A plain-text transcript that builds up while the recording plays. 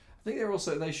I think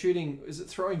they're shooting. Is it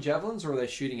throwing javelins or are they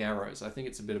shooting arrows? I think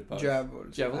it's a bit of both.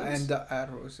 Javelins and the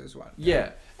arrows as well.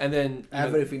 Yeah, and then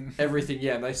everything.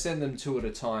 Yeah, and they send them two at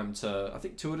a time it's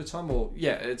two at a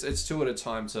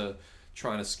time to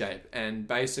try and escape, and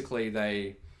basically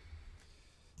they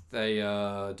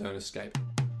don't escape.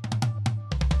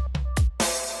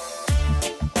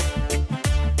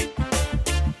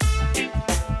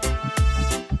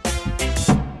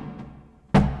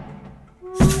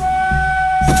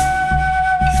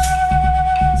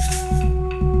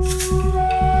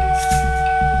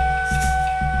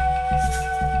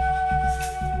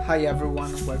 Hi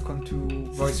everyone, welcome to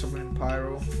Voice of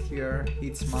MPIRO. Here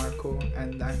it's Marco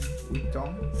and I'm with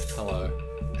Tom. Hello.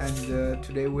 And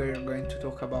today we're going to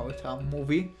talk about a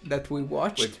movie that we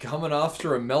watched. We're coming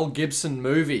after a Mel Gibson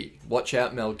movie. Watch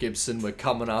out, Mel Gibson, we're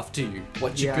coming after you.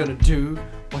 What you gonna do?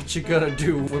 What you gonna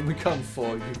do when we come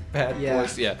for you, bad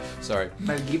boys? Yeah, sorry.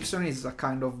 Mel Gibson is a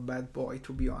kind of bad boy,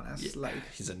 to be honest. Yeah,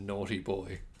 he's a naughty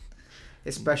boy.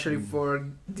 Especially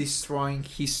for destroying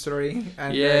history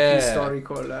and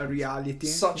historical reality.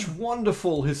 Such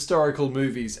wonderful historical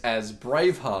movies as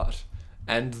Braveheart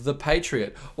and The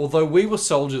Patriot. Although We Were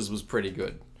Soldiers was pretty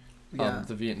good. Yeah.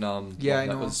 The Vietnam. Yeah,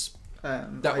 one,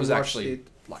 that was actually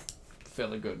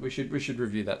fairly good. We should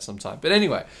review that sometime. But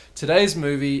anyway, today's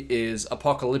movie is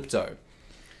Apocalypto.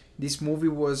 This movie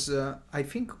was, I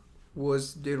think, it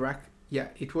was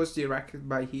directed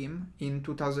by him in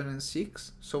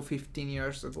 2006, so 15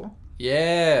 years ago.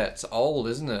 Yeah, it's old,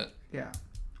 isn't it? Yeah,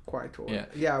 quite old.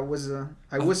 Yeah, I was 10.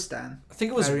 I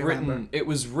think it was written. It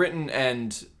was written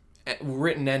and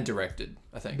directed,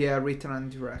 I think. Yeah, written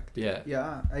and directed. Yeah.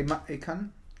 Yeah, I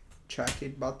can check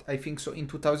it, but I think so. In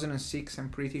 2006, I'm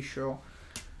pretty sure.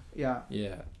 Yeah.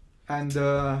 Yeah. And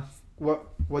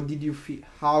what did you feel?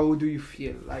 How do you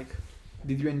feel? Like,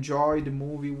 did you enjoy the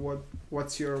movie?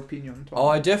 What's your opinion, Tom? Oh,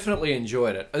 I definitely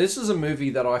enjoyed it. This is a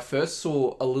movie that I first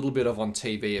saw a little bit of on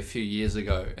TV a few years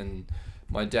ago, and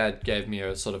my dad gave me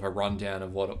a sort of a rundown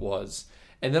of what it was.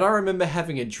 And then I remember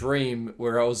having a dream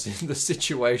where I was in the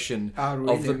situation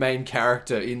of the main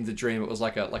character in the dream. It was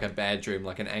like a bad dream,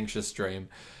 like an anxious dream.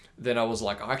 Then I was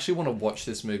like, I actually want to watch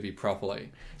this movie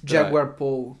properly. Jaguar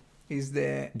Paw is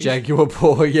the... Jaguar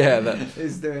Paw, yeah.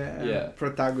 is the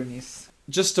protagonist.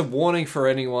 Just a warning for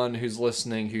anyone who's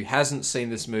listening who hasn't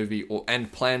seen this movie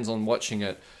and plans on watching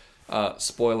it.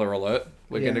 Spoiler alert.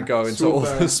 We're going to go into all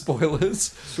the spoilers.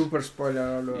 Super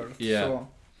spoiler alert. Yeah.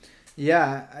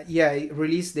 So,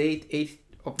 release date 8th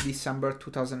of December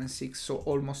 2006, so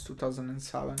almost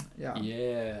 2007. Yeah.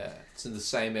 Yeah. It's in the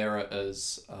same era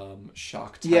as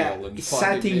Shark Tale and it's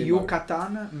set in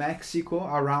Yucatan,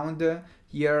 Mexico, around the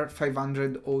year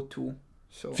 502.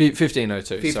 So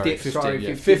 1502, sorry.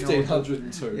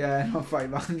 1502. Yeah, not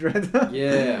 500.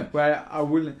 Yeah. Well, I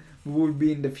will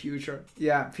be in the future.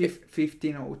 Yeah,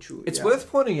 1502. It's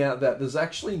worth pointing out that there's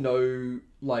actually no,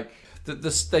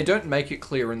 they don't make it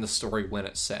clear in the story when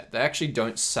it's set. They actually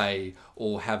don't say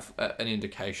or have an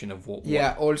indication of what...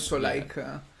 also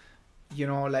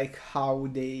how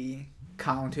they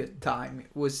counted time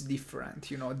was different.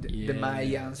 The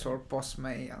Mayans or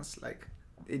post-Mayans,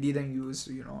 they didn't use,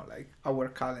 our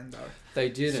calendar. They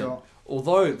didn't. So,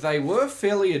 although they were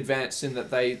fairly advanced in that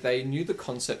they knew the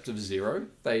concept of zero.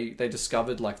 They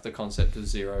discovered the concept of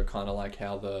zero, kind of like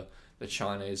how the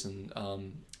Chinese and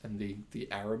the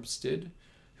Arabs did.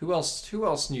 Who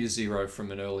else knew zero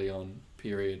from an early on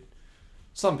period?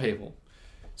 Some people.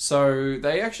 So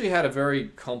they actually had a very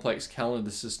complex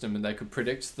calendar system, and they could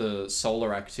predict the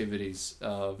solar activities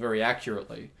very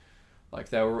accurately.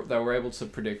 They were able to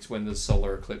predict when there's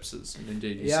solar eclipses, and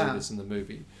indeed you see this in the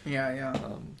movie. Yeah.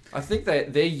 I think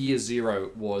that their year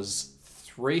zero was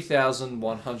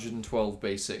 3,112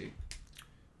 BC.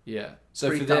 Yeah. So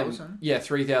 3, for them,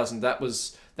 3,000. That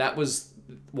was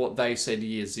what they said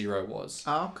year zero was.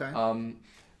 Oh, okay.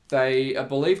 They are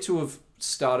believed to have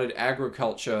started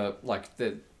agriculture,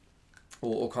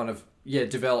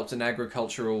 developed an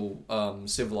agricultural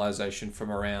civilization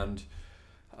from around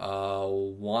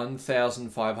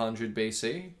 1,500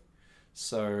 BC.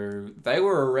 So they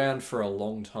were around for a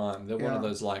long time. They're one of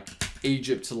those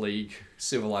Egypt League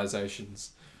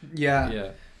civilizations.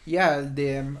 They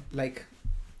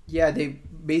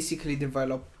basically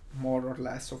developed more or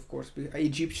less, of course.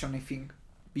 Egyptian, I think,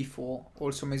 before,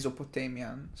 also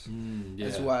Mesopotamians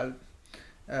as well.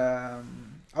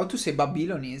 How to say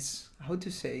Babylonese? How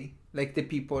to say the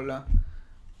people?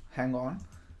 Hang on.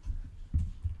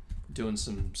 Doing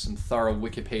some thorough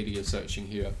Wikipedia searching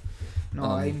here. No,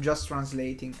 I'm just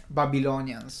translating.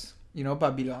 Babylonians. You know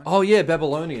Babylon? Oh yeah,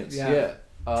 Babylonians. Yeah.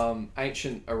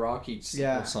 ancient Iraqis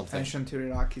or something. Ancient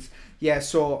Iraqis. Yeah,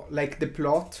 so like the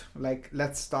plot, like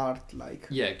let's start like...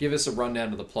 Yeah, give us a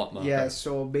rundown of the plot, Marco. Yeah,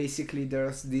 so basically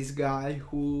there's this guy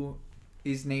who,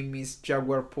 his name is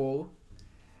Jaguar Paul,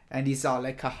 and he's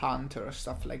like a hunter,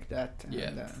 stuff like that.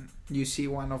 And you see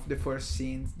one of the first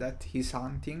scenes that he's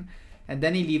hunting, and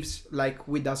then he lives like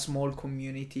with a small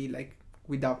community, like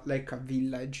without like a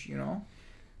village, you know.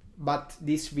 But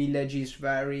this village is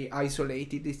very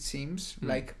isolated, it seems.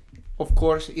 Like, of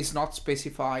course, it's not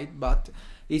specified, but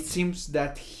it seems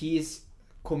that his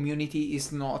community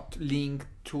is not linked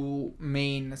to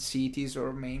main cities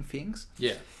or main things.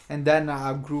 Yeah. And then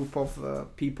a group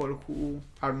of people who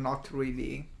are not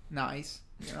really nice,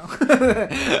 you know,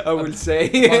 I will say.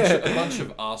 A bunch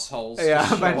of assholes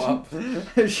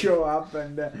show up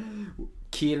and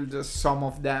killed some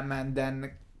of them and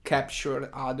then captured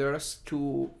others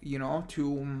to, you know,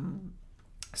 to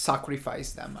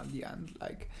sacrifice them at the end,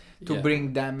 like to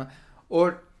bring them,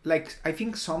 or like I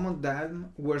think some of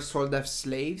them were sold as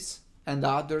slaves and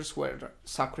others were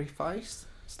sacrificed,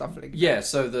 stuff like that. Yeah,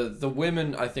 so the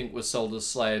women I think were sold as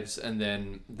slaves, and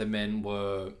then the men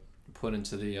were put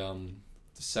into the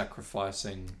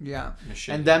sacrificing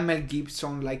machine. And then Mel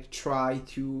Gibson like tried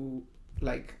to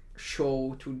like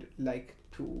show to like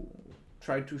to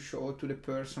try to show to the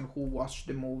person who watched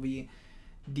the movie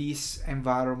this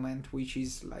environment which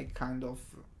is like kind of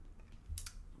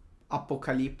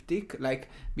apocalyptic, like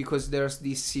because there's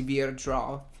this severe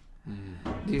drought.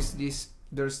 There's this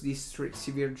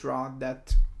severe drought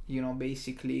that, you know,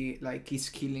 basically like is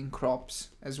killing crops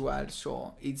as well,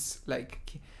 so it's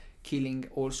like killing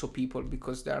also people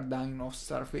because they are dying of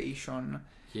starvation.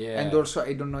 And also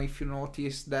I don't know if you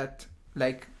noticed that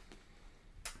like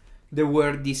there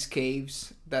were these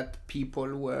caves that people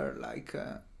were like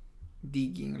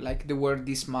digging, like there were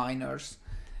these miners,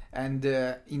 and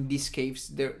in these caves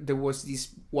there was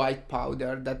this white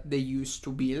powder that they used to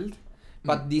build,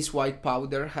 but this white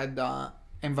powder had a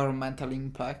environmental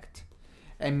impact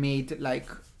and made like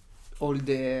all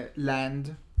the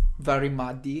land very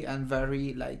muddy and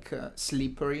very like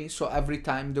slippery, so every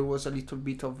time there was a little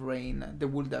bit of rain there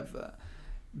would have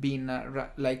been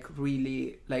like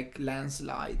really like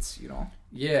landslides, you know.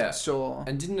 So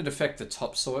and didn't it affect the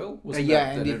topsoil?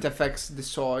 It affects the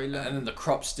soil, and then the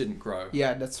crops didn't grow.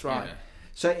 Yeah, that's right.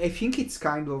 So I think it's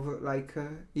kind of like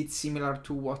it's similar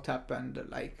to what happened,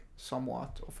 like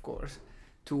somewhat, of course,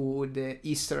 to the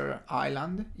Easter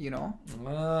Island, you know.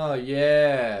 Oh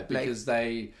yeah, because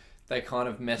like, they kind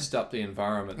of messed up the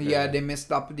environment there. Yeah, they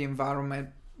messed up the environment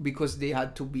because they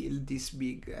had to build these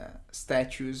big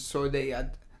statues, so they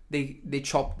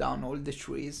chopped down all the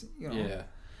trees, you know. Yeah.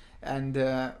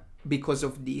 And because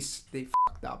of this they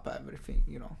fucked up everything,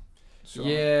 you know. So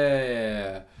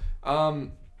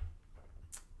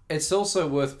it's also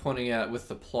worth pointing out with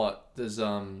the plot, there's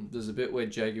a bit where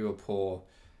Jaguar Paw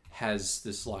has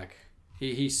this like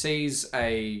he sees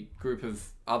a group of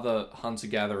other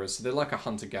hunter-gatherers, so they're like a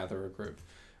hunter-gatherer group,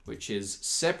 which is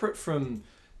separate from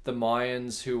the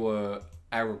Mayans, who were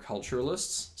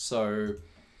agriculturalists. So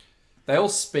they all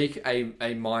speak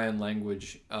a Mayan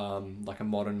language, like a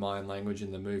modern Mayan language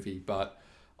in the movie, but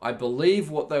I believe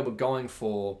what they were going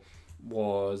for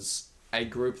was a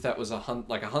group that was a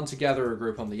hunter-gatherer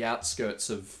group on the outskirts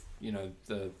of, you know,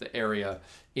 the area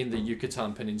in the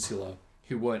Yucatan Peninsula,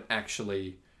 who weren't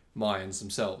actually Mayans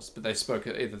themselves, but they spoke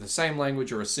either the same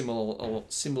language or a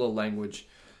similar language,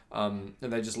 and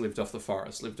they just lived off the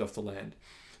forest, lived off the land.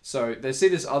 So they see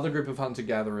this other group of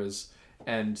hunter-gatherers,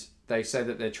 and they say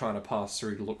that they're trying to pass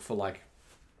through to look for like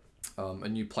a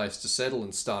new place to settle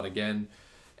and start again.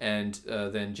 And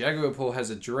then Jaguar Paw has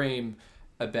a dream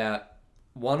about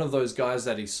one of those guys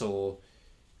that he saw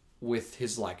with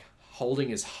his like holding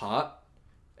his heart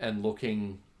and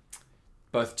looking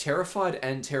both terrified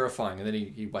and terrifying, and then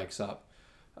he wakes up.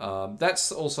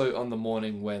 That's also on the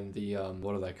morning when the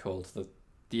what are they called,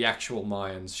 the actual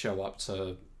Mayans show up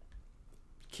to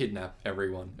kidnap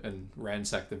everyone and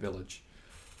ransack the village.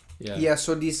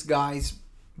 So these guys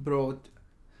brought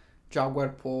Jaguar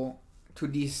Paw to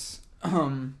this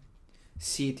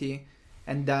city,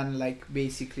 and then like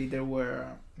basically there were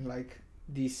like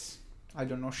these, I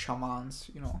don't know, shamans,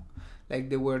 you know, like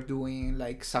they were doing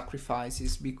like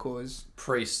sacrifices because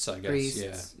priests, I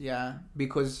guess.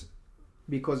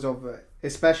 Because of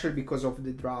especially because of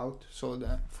the drought, so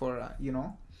you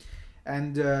know,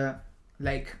 and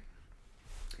like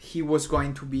he was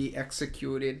going to be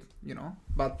executed, you know,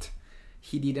 but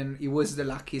he was the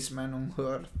luckiest man on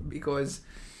Earth because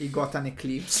he got an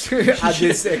eclipse at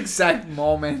this exact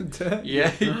moment.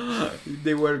 Yeah.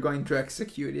 They were going to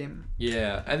execute him.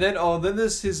 Yeah. And then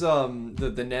there's his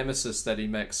the nemesis that he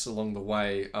makes along the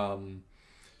way.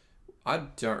 I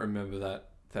don't remember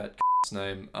that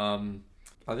name.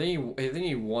 I think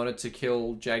he wanted to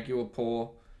kill Jaguar Paw,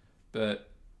 but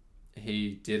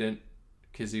he didn't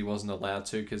because he wasn't allowed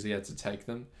to because he had to take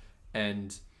them.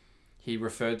 And he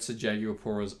referred to Jaguar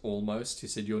Paw as Almost. He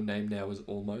said, "Your name now is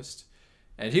Almost."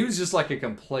 And he was just like a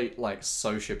complete like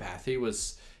sociopath. He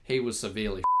was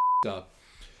severely up.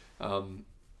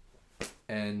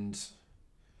 And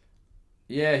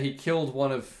yeah, he killed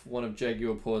one of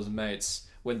Jaguar Paw's mates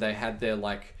when they had their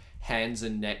like hands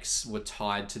and necks were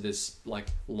tied to this like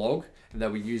log, and they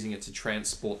were using it to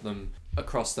transport them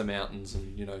across the mountains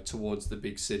and towards the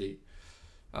big city.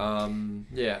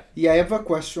 Yeah, I have a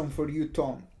question for you,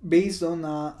 Tom. Based on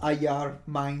IR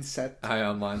mindset,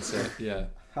 yeah.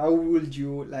 How would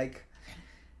you like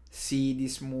see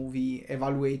this movie,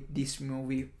 evaluate this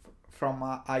movie from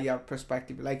a IR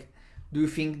perspective? Like, do you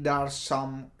think there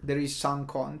is some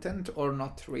content or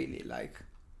not really? Like,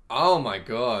 oh my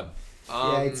god.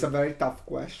 It's a very tough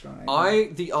question.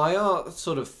 The IR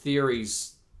sort of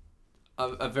theories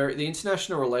the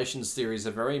international relations theories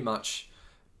are very much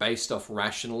based off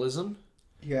rationalism.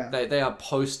 Yeah. They are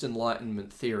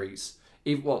post-Enlightenment theories.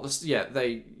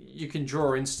 You can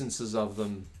draw instances of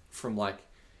them from like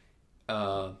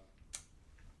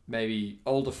maybe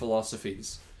older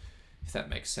philosophies, if that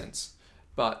makes sense.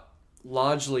 But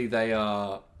largely they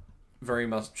are very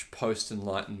much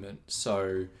post-Enlightenment.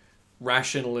 So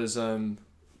rationalism,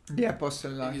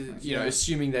 post-Enlightenment.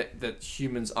 assuming that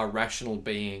humans are rational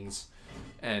beings,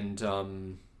 and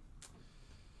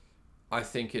I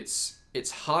think it's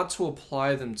hard to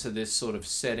apply them to this sort of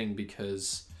setting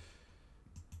because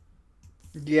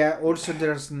also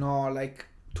there's no like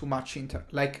too much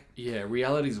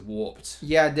reality's warped.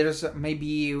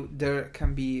 There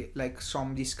can be like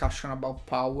some discussion about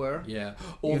power.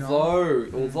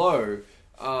 Although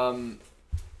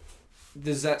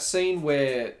there's that scene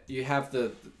where you have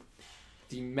the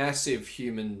massive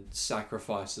human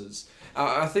sacrifices.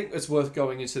 I think it's worth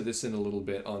going into this in a little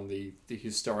bit on the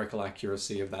historical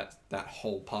accuracy of that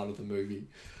whole part of the movie.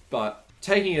 But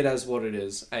taking it as what it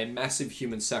is, a massive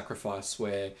human sacrifice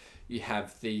where you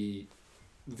have the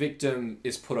victim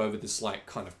is put over this like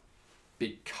kind of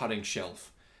big cutting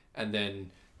shelf, and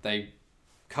then they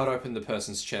cut open the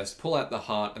person's chest, pull out the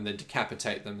heart, and then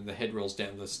decapitate them, and the head rolls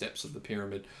down the steps of the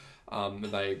pyramid. And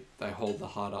they hold the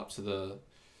heart up to the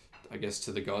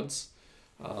gods,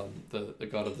 the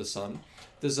god of the sun.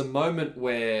 There's a moment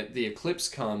where the eclipse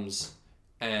comes,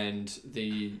 and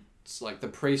the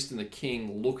priest and the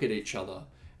king look at each other,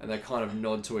 and they kind of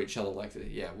nod to each other like,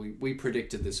 we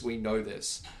predicted this, we know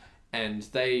this. And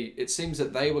it seems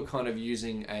that they were kind of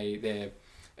using their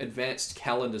advanced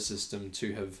calendar system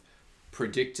to have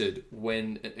predicted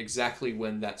exactly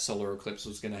when that solar eclipse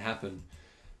was going to happen.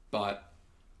 But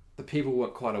the people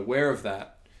weren't quite aware of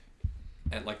that,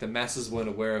 and like the masses weren't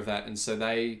aware of that, and so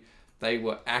they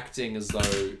were acting as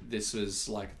though this was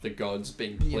like the gods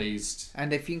being pleased.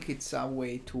 And I think it's a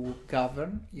way to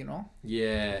govern,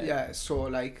 so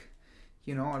like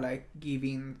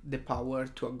giving the power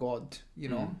to a god,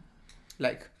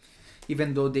 like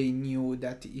even though they knew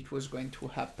that it was going to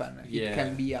happen, it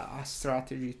can be a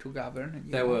strategy to govern.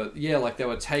 They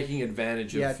were taking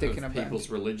advantage of people's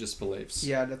religious beliefs.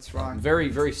 Yeah, that's right. Very,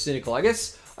 very cynical. I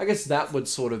guess that would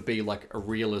sort of be like a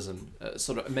realism,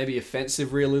 sort of maybe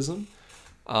offensive realism,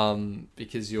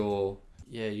 because you're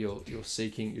just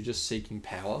seeking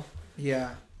power.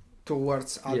 Yeah,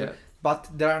 towards other. Yeah. But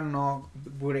there are no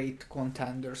great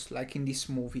contenders like in this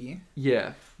movie.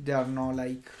 Yeah. There are no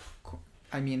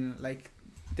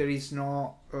there is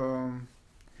no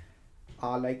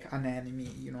like an enemy,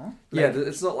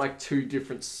 it's not like two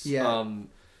different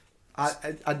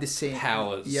at the same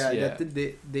powers.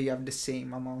 That they have the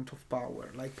same amount of power.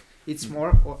 Like it's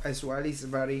more as well. It's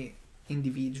very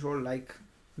individual. Like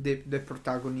the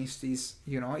protagonist is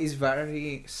is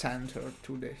very centered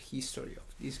to the history of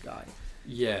this guy.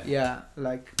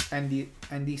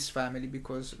 And his family,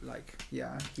 because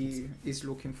he is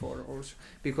looking for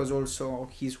also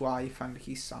his wife and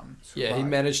his son survived. He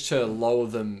managed to lower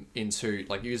them into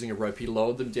using a rope. He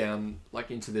lowered them down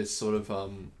into this sort of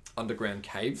underground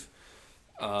cave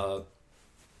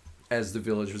as the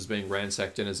village was being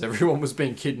ransacked and as everyone was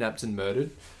being kidnapped and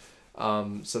murdered.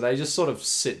 So they just sort of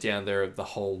sit down there the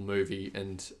whole movie,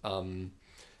 and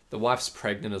the wife's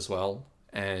pregnant as well,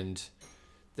 and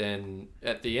then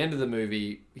at the end of the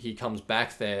movie, he comes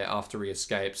back there after he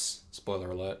escapes,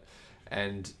 spoiler alert,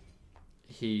 and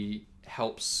he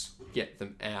helps get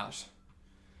them out.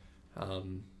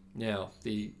 Now,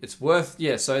 it's worth...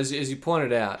 Yeah, so as you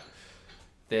pointed out,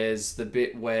 there's the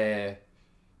bit where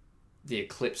the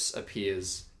eclipse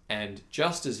appears, and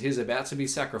just as he's about to be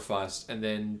sacrificed, and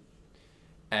then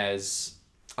as...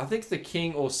 I think the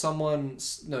king or someone...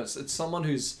 No, it's someone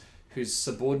who's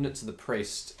subordinate to the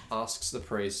priest asks the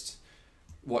priest,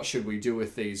 what should we do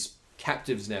with these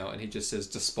captives now? And he just says,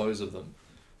 dispose of them.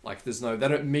 Like, they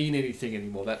don't mean anything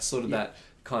anymore. That's sort of that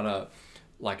kind of,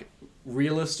 like,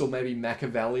 realist or maybe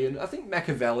Machiavellian. I think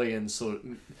Machiavellian sort of,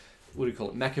 what do you call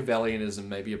it? Machiavellianism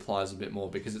maybe applies a bit more,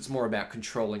 because it's more about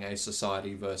controlling a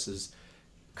society versus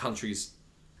countries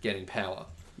getting power.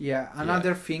 Yeah,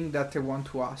 another thing that I want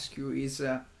to ask you is,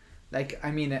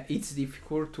 it's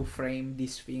difficult to frame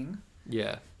this thing.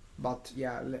 Yeah. But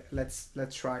yeah, let's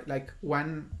try. Like,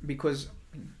 because,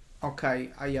 okay,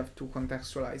 I have to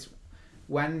contextualize.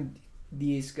 When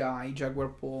this guy, Jaguar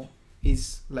Paw,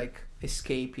 is like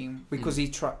escaping, because he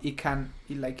found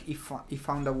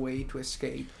a way to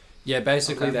escape. Yeah,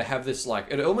 basically they have this, like,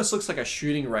 it almost looks like a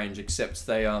shooting range, except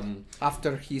they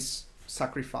after he's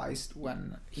sacrificed,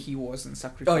 when he wasn't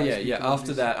sacrificed. Oh yeah.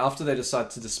 After they decide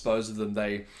to dispose of them,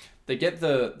 they get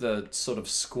the sort of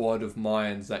squad of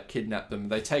Mayans that kidnap them.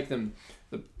 They take them,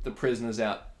 the prisoners,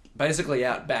 out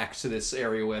back to this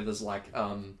area where there's like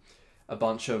a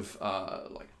bunch of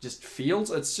like just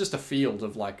fields. It's just a field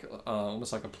of like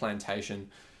almost like a plantation.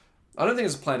 I don't think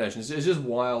it's a plantation. It's just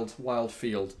wild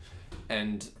field,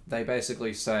 and they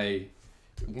basically say,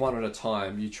 one at a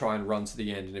time, you try and run to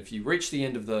the end, and if you reach the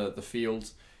end of the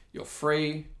field, you're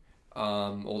free.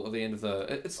 Or the end of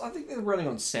I think they're running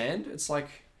on sand. It's like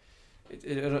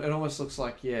it almost looks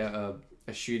like a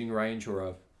shooting range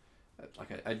or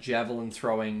a javelin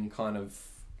throwing kind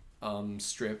of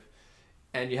strip.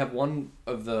 And you have one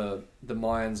of the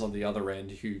Mayans on the other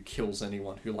end who kills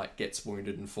anyone who like gets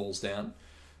wounded and falls down.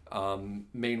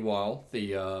 Meanwhile,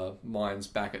 the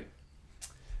Mayans back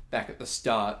at the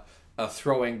start are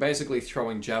throwing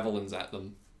javelins at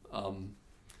them,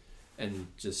 and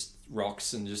just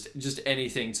rocks and just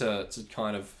anything to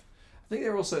kind of. I think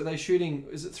they're shooting.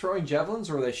 Is it throwing javelins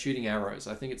or are they shooting arrows?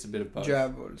 I think it's a bit of both.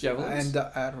 Javelins and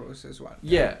the arrows as well.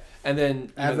 Yeah, and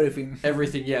then everything.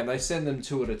 Yeah, and they send them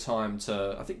two at a time it's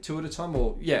two at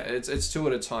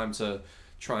a time to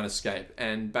try and escape.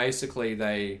 And basically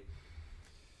they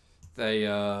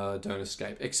don't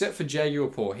escape, except for Jaguar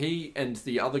Paw. He and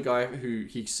the other guy who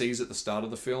he sees at the start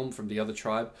of the film from the other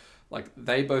tribe, like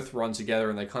they both run together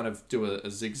and they kind of do a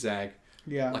zigzag.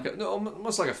 Yeah, like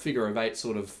almost like a figure of eight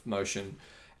sort of motion,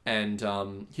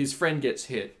 and his friend gets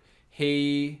hit.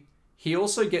 He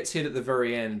also gets hit at the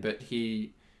very end, but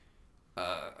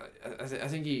I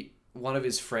think one of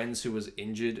his friends who was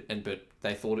injured but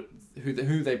they thought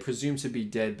who they presumed to be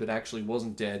dead but actually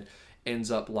wasn't dead, ends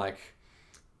up like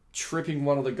tripping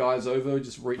one of the guys over,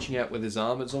 just reaching out with his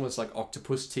arm. It's almost like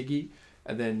Octopus Tiggy,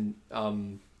 and then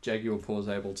Jaguar Paw is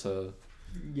able to.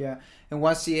 Yeah, and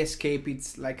once he escapes,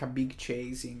 it's like a big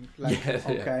chasing.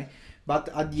 But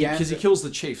at the end, because he kills the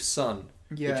chief's son.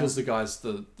 Yeah, he kills the guy's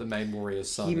the main warrior's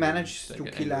son. He managed to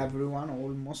kill everyone,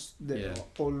 almost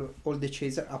all the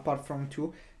chaser apart from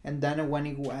two. And then when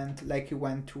he went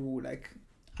to like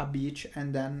a beach,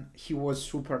 and then he was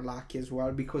super lucky as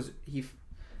well, because he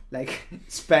like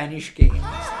Spanish games,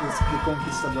 the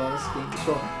Conquistadors game.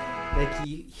 So like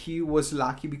he was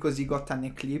lucky because he got an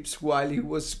eclipse while he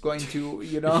was going to,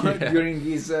 during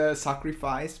his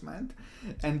sacrificement.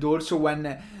 And also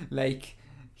when like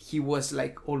he was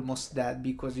like almost dead,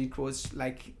 because it was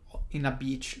like in a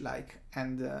beach, like,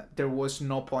 and there was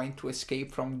no point to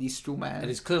escape from these two men. And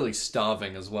he's clearly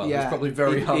starving as well. He's probably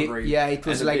very hungry. It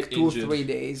was like 2-3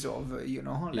 days of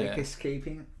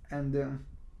escaping. And the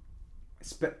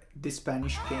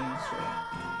Spanish came, so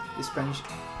the Spanish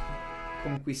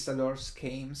conquistadors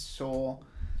came, so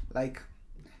like,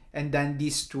 and then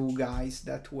these two guys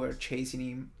that were chasing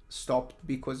him stopped,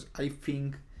 because I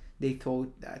think they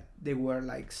thought that they were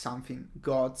like something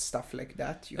god, stuff like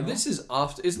that, and this is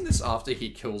after, isn't this after he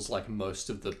kills like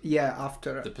most of the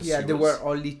after the pursuers? There were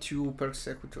only 2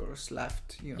 persecutors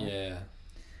left,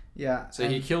 so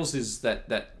he kills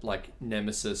that like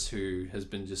nemesis who has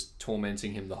been just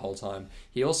tormenting him the whole time.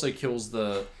 He also kills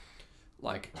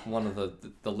one of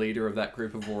the leader of that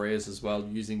group of warriors as well,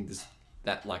 using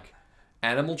that like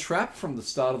animal trap from the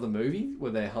start of the movie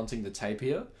where they're hunting the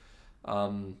tapir.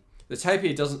 The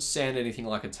tapir doesn't sound anything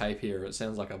like a tapir. It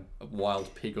sounds like a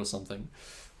wild pig or something.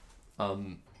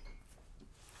 And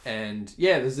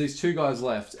there's these 2 guys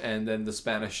left, and then the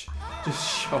Spanish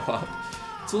just show up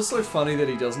It's also funny that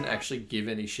he doesn't actually give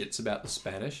any shits about the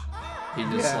Spanish. He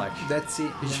just that's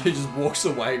it. He just walks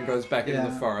away and goes back into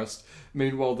the forest.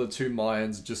 Meanwhile, the two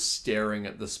Mayans are just staring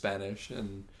at the Spanish,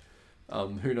 and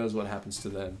who knows what happens to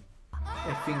them.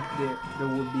 I think they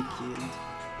will be killed.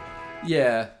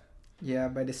 Yeah. Yeah,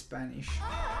 by the Spanish.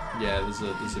 Yeah, there's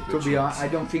a good To be honest, I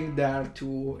don't think they are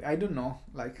too. I don't know.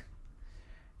 Like,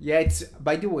 yeah, it's.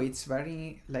 By the way, it's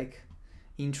very like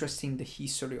interesting the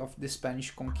history of the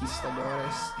Spanish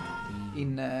conquistadores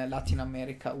in Latin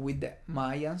America with the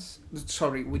Mayans.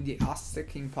 Sorry, with the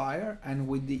Aztec Empire and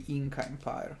with the Inca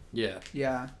Empire. Yeah.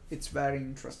 Yeah, it's very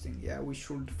interesting. Yeah, we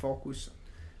should focus.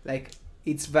 Like,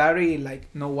 it's very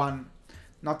like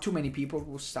not too many people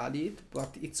will study it, but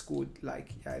it's good. Like,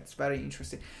 yeah, it's very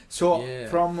interesting. So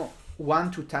from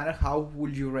 1 to 10, how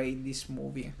would you rate this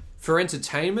movie? For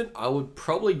entertainment, I would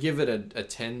probably give it a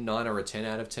 10, 9 or a 10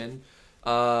 out of 10.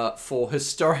 For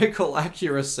historical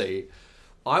accuracy,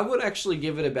 I would actually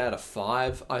give it about a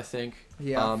 5, I think.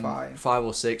 Yeah, 5. 5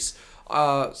 or 6.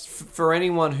 For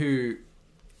anyone who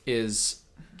is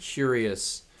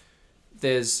curious,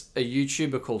 there's a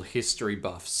YouTuber called History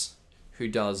Buffs who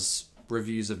does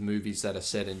reviews of movies that are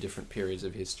set in different periods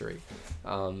of history.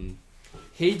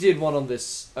 He did one on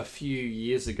this a few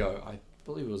years ago. I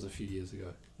believe it was a few years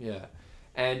ago. Yeah.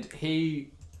 And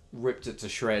he ripped it to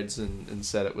shreds and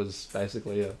said it was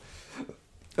basically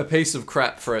a piece of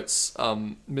crap for its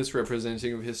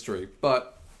misrepresenting of history.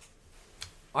 But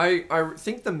I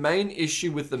think the main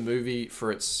issue with the movie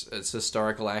for its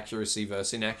historical accuracy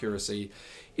versus inaccuracy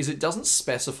is it doesn't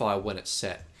specify when it's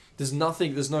set. There's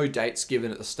no dates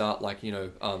given at the start, like,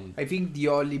 I think the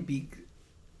only big,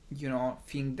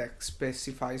 thing that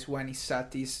specifies when it's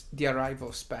set is the arrival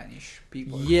of Spanish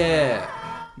people. Yeah.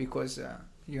 Because,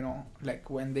 like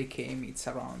when they came, it's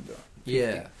around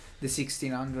the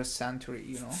 1600th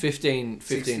century,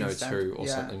 1502 or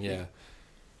something, yeah.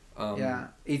 Yeah,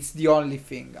 it's the only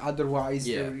thing. Otherwise,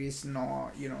 there is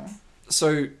no,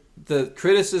 So the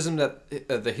criticism that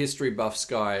the history buffs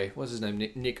guy, what's his name,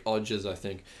 Nick Odgers, I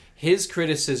think, his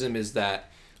criticism is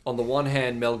that on the one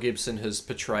hand, Mel Gibson has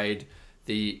portrayed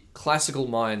the classical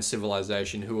Mayan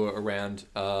civilization who were around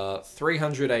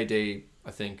 300 AD,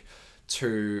 I think,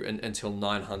 until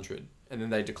 900, and then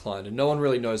they declined, and no one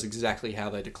really knows exactly how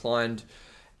they declined.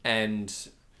 And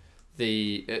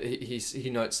he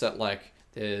notes that like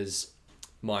there's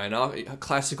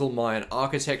classical Mayan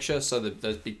architecture, so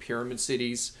those big pyramid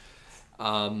cities,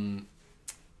 and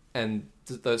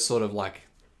those sort of like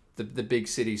the big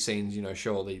city scenes,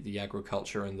 show the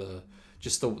agriculture and the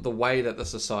way that the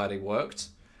society worked.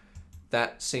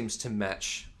 That seems to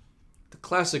match the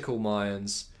classical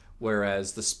Mayans,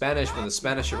 whereas when the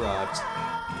Spanish arrived,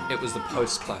 it was the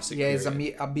post-classic period. It's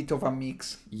a bit of a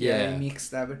mix. Yeah,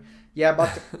 mixed ever. Yeah,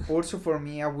 but also for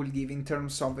me, I will give, in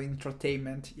terms of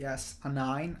entertainment, yes, a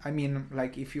 9. I mean,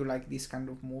 like, if you like this kind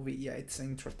of movie, yeah, it's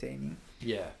entertaining.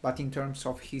 Yeah. But in terms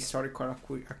of historical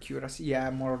accuracy, yeah,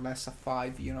 more or less a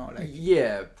 5, like...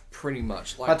 Yeah, pretty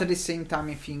much. Like, but at the same time,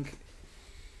 I think,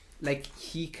 like,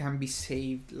 he can be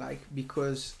saved, like,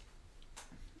 because...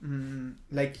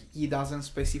 like, he doesn't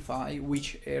specify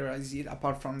which era is it,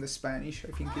 apart from the Spanish,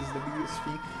 I think is the biggest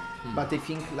thing. But I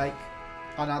think, like,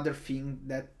 another thing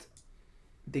that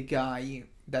the guy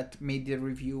that made the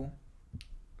review,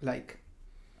 like,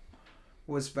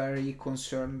 was very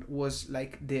concerned was,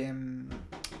 like, the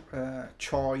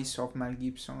choice of Mel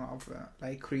Gibson of,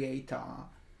 like, create a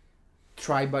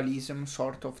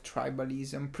sort of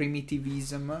tribalism,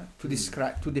 primitivism,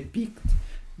 to depict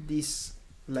this,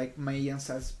 like, Mayans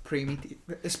as primitive,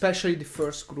 especially the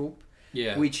first group,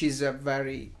 which is a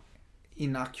very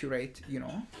inaccurate,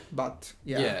 but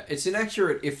yeah, it's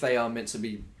inaccurate if they are meant to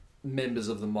be members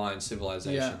of the Mayan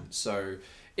civilization. So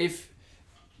if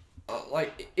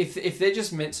they're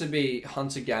just meant to be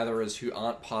hunter-gatherers who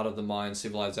aren't part of the Mayan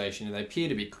civilization, and they appear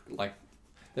to be, like,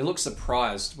 they look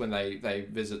surprised when they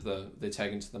visit they're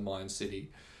taken to the Mayan city,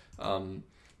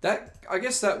 that, I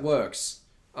guess that works,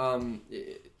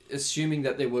 assuming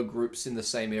that there were groups in the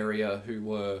same area who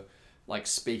were, like,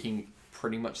 speaking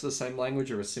pretty much the same language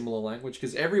or a similar language,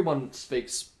 because everyone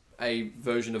speaks a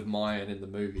version of Mayan in the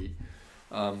movie.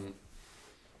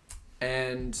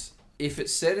 And if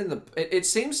it's set in it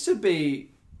seems to be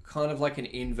kind of like an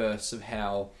inverse of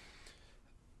how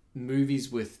movies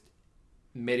with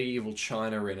medieval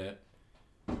China in it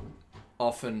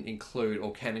often include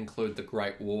or can include the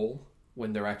Great Wall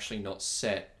when they're actually not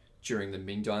set during the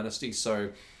Ming Dynasty.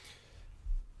 So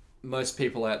most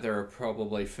people out there are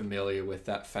probably familiar with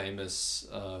that famous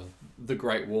The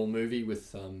Great Wall movie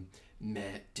with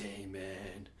Matt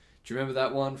Damon, Do you remember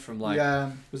that one from like...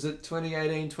 Yeah. Was it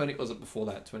 2018? Was it before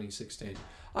that? 2016?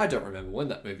 I don't remember when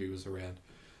that movie was around.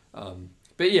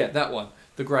 But yeah, that one.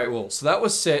 The Great Wall. So that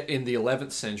was set in the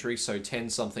 11th century, so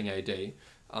 10-something AD.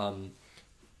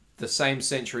 The same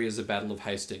century as the Battle of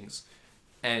Hastings.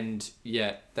 And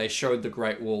yeah, they showed the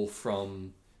Great Wall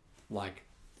from like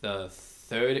the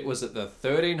was it the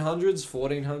 1300s,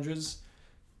 1400s?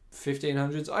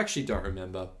 1500s? I actually don't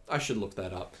remember. I should look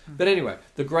that up. But anyway,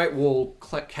 the Great Wall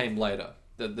came later.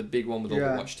 The big one with all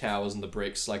the watchtowers and the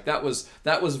bricks. Like that was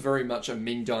very much a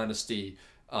Ming Dynasty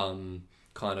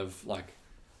kind of like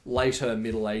later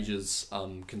Middle Ages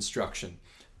construction.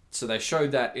 So they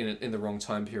showed that in the wrong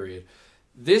time period.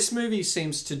 This movie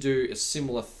seems to do a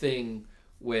similar thing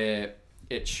where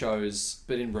it shows,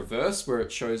 but in reverse, where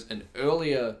it shows an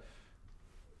earlier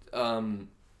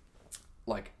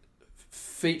like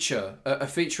feature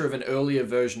of an earlier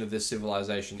version of this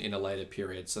civilization in a later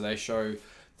period. So they show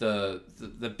the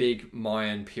big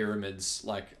Mayan pyramids,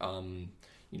 like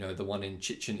the one in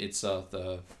Chichen Itza,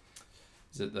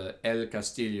 is it the El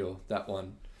Castillo, that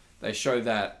one. They show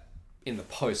that in the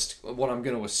what I'm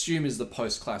going to assume is the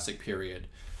post-classic period.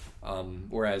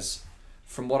 Whereas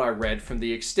from what I read, from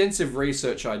the extensive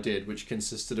research I did, which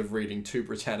consisted of reading 2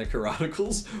 Britannica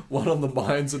articles, one on the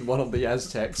Mayans and one on the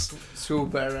Aztecs.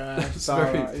 Super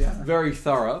thorough, very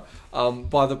thorough.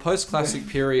 By the post-classic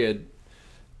period,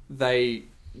 they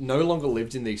no longer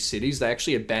lived in these cities. They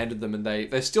actually abandoned them, and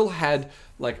they still had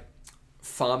like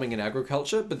farming and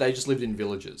agriculture, but they just lived in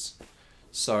villages.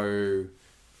 So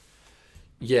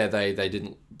yeah, they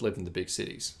didn't live in the big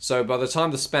cities. So by the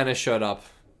time the Spanish showed up,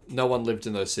 no one lived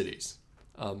in those cities.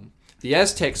 The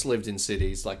Aztecs lived in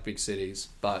cities, like big cities,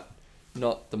 but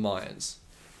not the Mayans.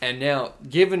 And now,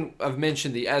 given I've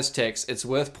mentioned the Aztecs, it's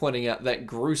worth pointing out that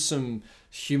gruesome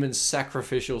human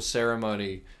sacrificial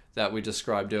ceremony that we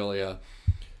described earlier.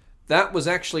 That was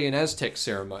actually an Aztec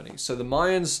ceremony. So the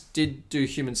Mayans did do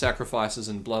human sacrifices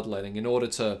and bloodletting in order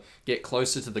to get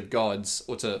closer to the gods,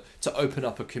 or to open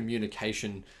up a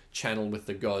communication channel with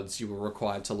the gods. You were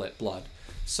required to let blood.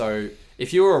 So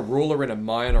if you were a ruler in a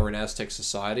Mayan or an Aztec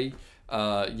society,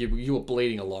 you were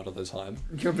bleeding a lot of the time.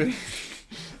 You're bleeding.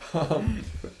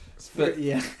 But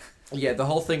yeah, the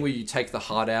whole thing where you take the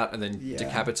heart out and then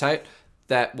decapitate,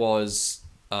 that was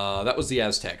the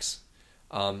Aztecs.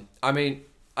 I mean,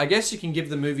 I guess you can give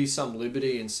the movie some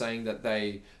liberty in saying that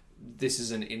this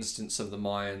is an instance of the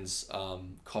Mayans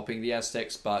copying the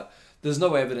Aztecs, but there's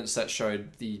no evidence that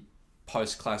showed the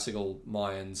post-classical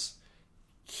Mayans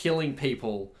killing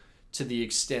people to the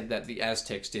extent that the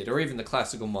Aztecs did, or even the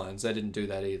classical Mayans. They didn't do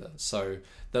that either. So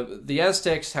the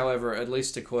Aztecs, however, at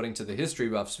least according to the History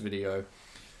Buffs video,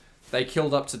 they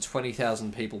killed up to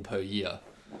 20,000 people per year,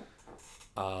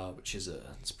 which is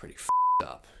it's pretty f***ed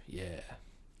up. Yeah.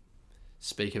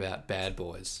 Speak about bad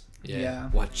boys. Yeah.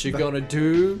 What you gonna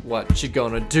do? What you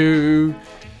gonna do?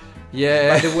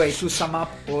 Yeah. By the way, to sum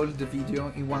up all the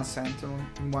video in one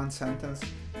sentence,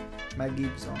 Mel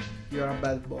Gibson, you're a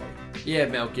bad boy. Yeah,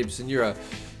 Mel Gibson, you're a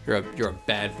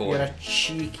bad boy. You're a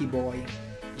cheeky boy.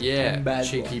 Yeah, bad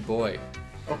cheeky boy.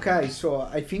 Okay, so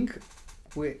I think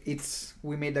we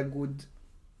made a good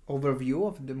overview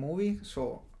of the movie.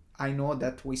 So I know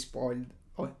that we spoiled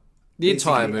the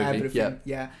entire movie. Everything.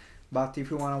 Yeah. But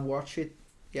if you want to watch it,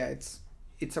 it's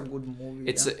a good movie.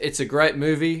 It's a great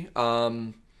movie.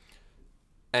 And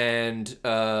it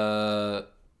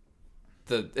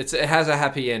has a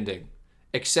happy ending,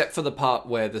 except for the part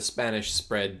where the Spanish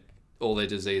spread all their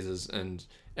diseases and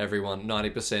everyone,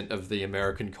 90% of the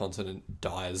American continent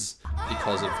dies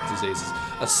because of diseases.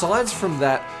 Aside from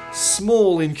that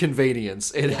small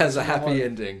inconvenience, it has a happy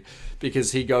ending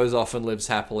because he goes off and lives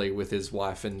happily with his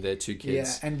wife and their 2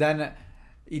 kids. Yeah, and then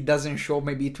it doesn't show,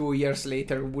 maybe 2 years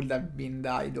later would have been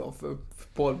died of a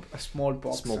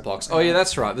smallpox. Smallpox. Oh yeah,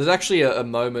 that's right. There's actually a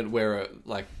moment where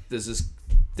there's this.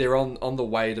 They're on the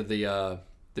way to the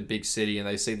big city and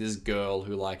they see this girl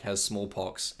who has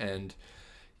smallpox, and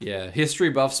yeah, History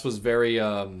Buffs was very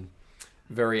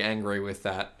very angry with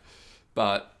that.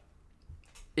 But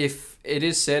if it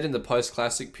is said in the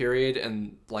post-classic period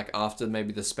and after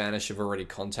maybe the Spanish have already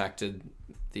contacted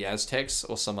the Aztecs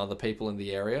or some other people in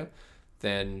the area,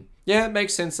 then yeah, it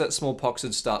makes sense that smallpox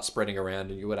would start spreading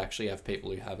around and you would actually have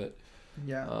people who have it.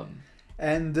 Yeah.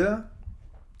 And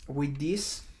with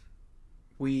this,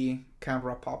 we can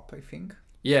wrap up, I think.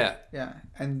 Yeah. Yeah.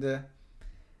 And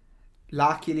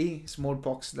luckily,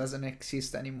 smallpox doesn't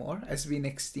exist anymore. Has been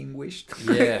extinguished.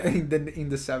 Yeah. in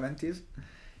the 70s.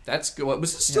 That's good.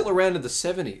 Was it still around in the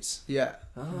 70s? Yeah.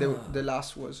 The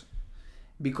last was.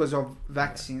 because of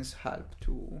vaccines help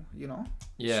to,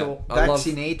 Yeah. So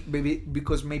vaccinate,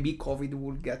 because maybe COVID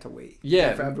will get away.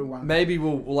 Yeah. If everyone maybe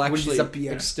we'll actually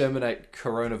disappear. exterminate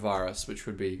coronavirus, which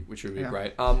would be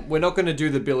great. We're not going to do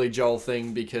the Billy Joel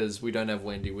thing because we don't have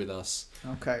Wendy with us.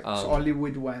 Okay. So only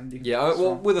with Wendy. Yeah.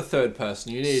 Well, with a third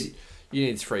person, you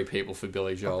need 3 people for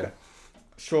Billy Joel. Okay.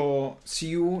 So see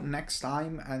you next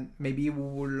time, and maybe we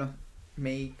will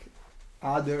make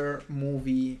other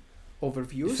movie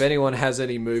overviews. If anyone has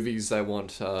any movies they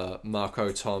want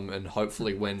Marco, Tom, and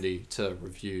hopefully Wendy to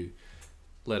review,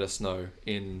 let us know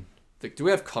do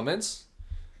we have comments?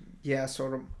 Yeah,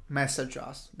 sort of message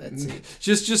us. That's it.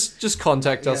 just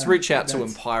contact us. Reach out to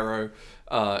that's- MPIRO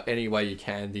any way you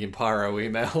can. The MPIRO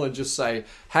email, and just say,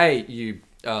 hey, you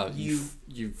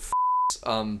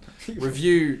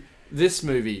review this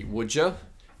movie, would you?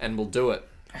 And we'll do it.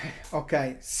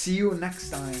 Okay. See you next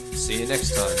time. See you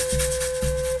next time.